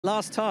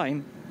Last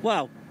time,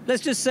 well,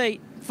 let's just say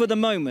for the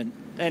moment,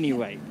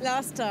 anyway.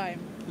 Last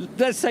time.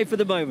 Let's say for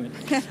the moment.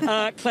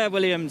 Claire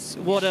Williams,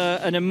 what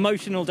an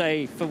emotional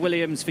day for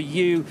Williams, for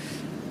you,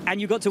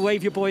 and you got to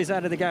wave your boys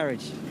out of the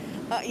garage.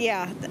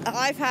 Yeah,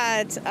 I've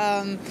had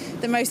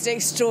the most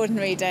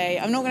extraordinary day.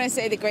 I'm not going to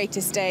say the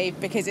greatest day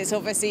because it's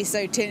obviously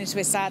so tinged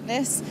with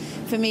sadness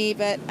for me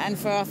and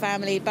for our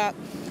family, but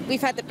we've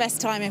had the best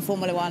time in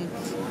Formula One,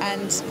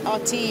 and our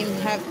team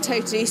have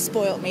totally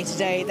spoilt me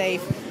today.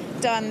 They've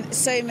done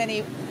so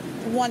many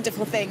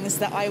wonderful things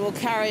that I will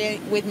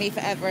carry with me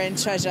forever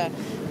and treasure.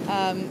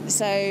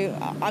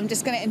 So I'm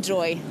just going to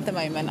enjoy the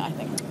moment, I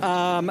think.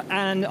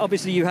 And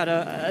obviously you had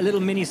a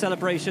little mini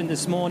celebration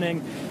this morning.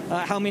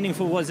 How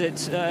meaningful was it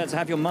to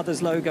have your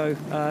mother's logo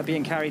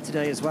being carried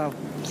today as well?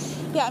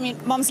 Yeah, I mean,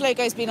 Mum's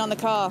logo's been on the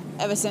car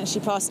ever since she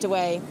passed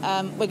away.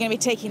 We're going to be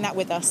taking that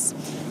with us.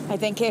 I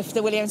think if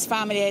the Williams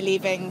family are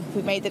leaving,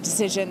 we've made the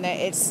decision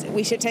that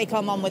we should take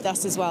our mum with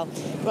us as well,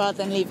 rather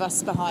than leave her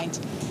behind.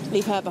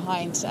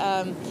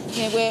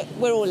 You know,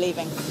 we're all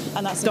leaving,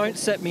 and that's. Don't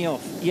set me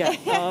off. Yeah,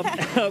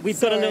 we've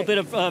got a little bit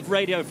of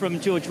radio from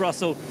George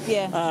Russell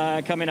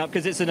coming up,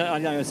 because I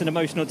know it's an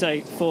emotional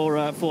day for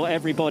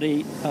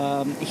everybody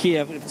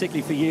here,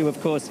 particularly for you,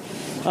 of course.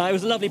 It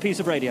was a lovely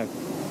piece of radio.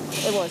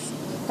 It was.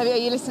 Are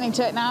you listening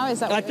to it now? Is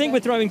that? What I think we're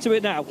throwing to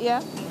it now.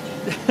 Yeah.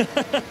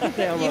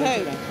 They are you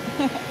hope.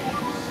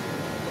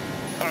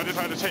 I just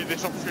had to take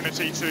this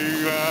opportunity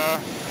to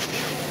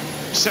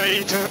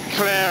say to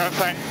Claire and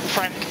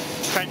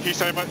thank you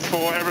so much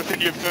for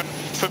everything you've done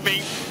for me,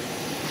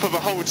 for the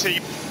whole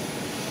team.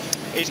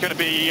 It's going to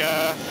be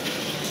a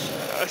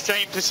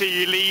shame to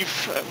see you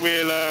leave.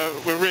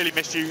 We'll really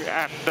miss you,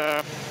 and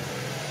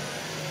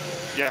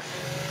yeah,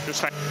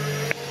 just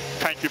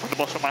thank you from the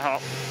bottom of my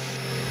heart.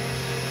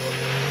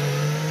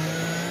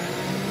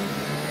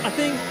 I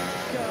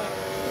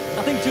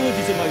think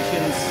George's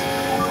emotions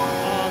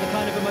are the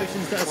kind of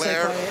emotions that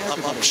Claire, are said by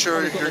everybody. I'm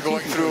sure you're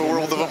going through a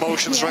world of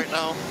emotions right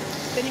now.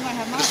 Then you might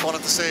have I just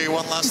wanted to say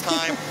one last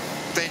time,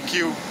 thank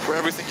you for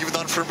everything you've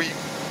done for me,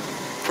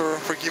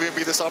 for giving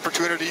me this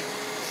opportunity.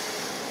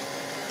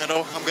 I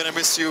know I'm going to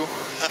miss you.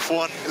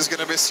 F1 is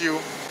going to miss you.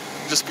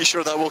 Just be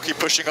sure that we'll keep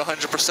pushing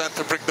 100%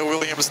 to bring the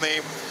Williams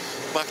name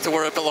back to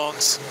where it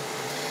belongs.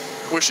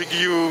 Wishing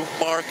you,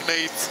 Mark,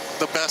 Nate,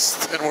 the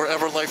best and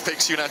wherever life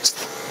takes you next.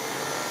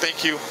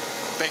 Thank you.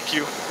 Thank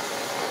you.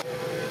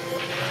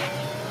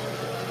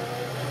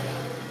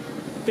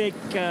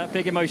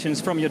 Big emotions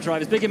from your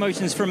drivers, big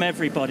emotions from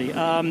everybody.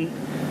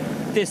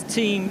 This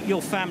team,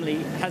 your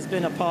family, has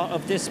been a part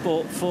of this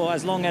sport for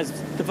as long as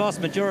the vast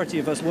majority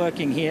of us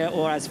working here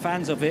or as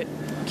fans of it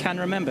can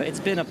remember. It's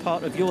been a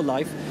part of your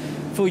life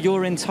for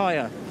your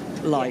entire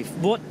life.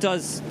 What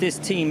does this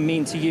team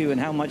mean to you,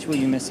 and how much will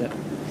you miss it?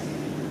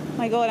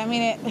 My God, I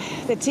mean,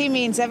 the team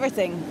means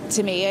everything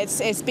to me.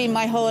 It's been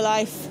my whole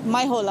life,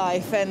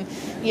 and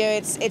you know,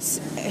 it's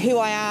who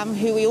I am,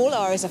 who we all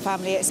are as a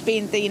family. It's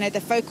been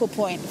the focal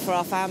point for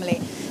our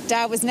family.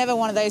 Dad was never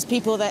one of those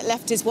people that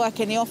left his work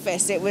in the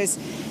office. It was,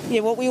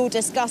 what we all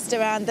discussed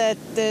around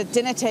the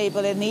dinner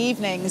table in the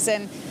evenings,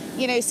 and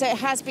so it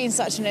has been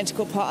such an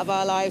integral part of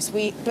our lives.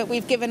 But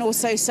we've given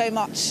also so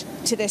much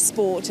to this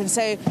sport, and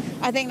so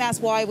I think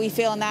that's why we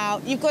feel now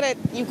you've got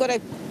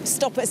to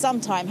stop at some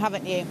time,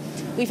 haven't you?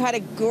 We've had a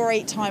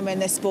great time in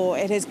this sport.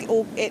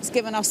 It's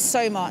given us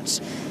so much.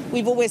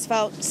 We've always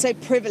felt so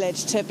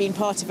privileged to have been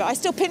part of it. I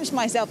still pinch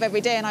myself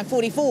every day, and I'm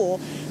 44,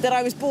 that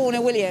I was born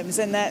a Williams,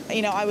 and that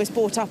I was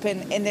brought up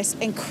in this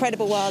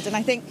incredible world. And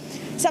I think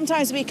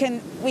sometimes we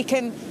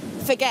can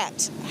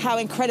forget how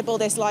incredible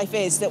this life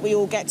is that we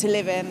all get to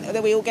live in,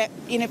 that we all get,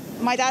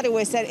 my dad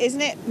always said,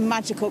 isn't it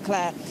magical,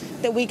 Claire,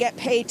 that we get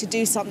paid to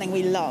do something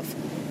we love?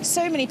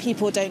 So many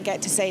people don't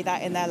get to say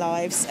that in their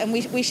lives, and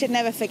we should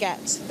never forget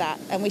that,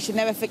 and we should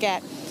never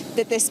forget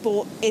that this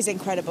sport is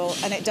incredible,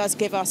 and it does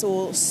give us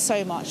all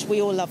so much.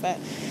 We all love it.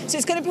 So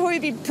it's going to probably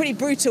be pretty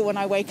brutal when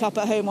I wake up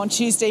at home on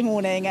Tuesday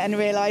morning and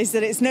realise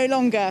that it's no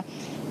longer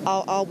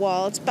our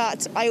world,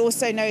 but I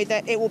also know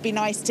that it will be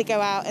nice to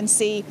go out and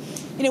see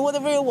what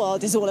the real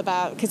world is all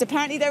about, because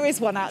apparently there is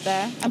one out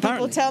there, and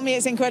people tell me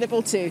it's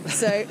incredible too.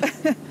 So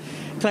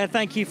Claire,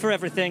 thank you for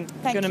everything.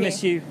 Going to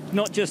miss you,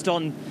 not just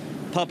on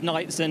pub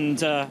nights and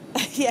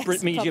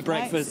yes, media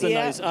breakfasts and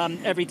those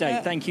every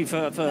day. Thank you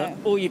for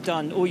all you've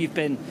done, all you've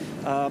been.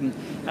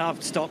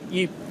 I'll stop.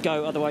 You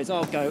go, otherwise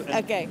I'll go.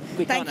 Okay.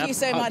 Thank you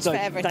so much for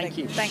everything. Thank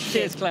you. Thank you.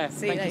 Cheers, Claire.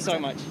 Thank you so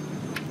much.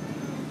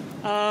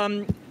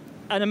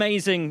 An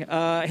amazing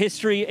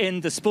history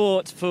in the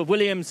sport for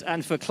Williams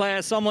and for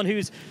Claire. Someone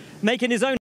who's making his own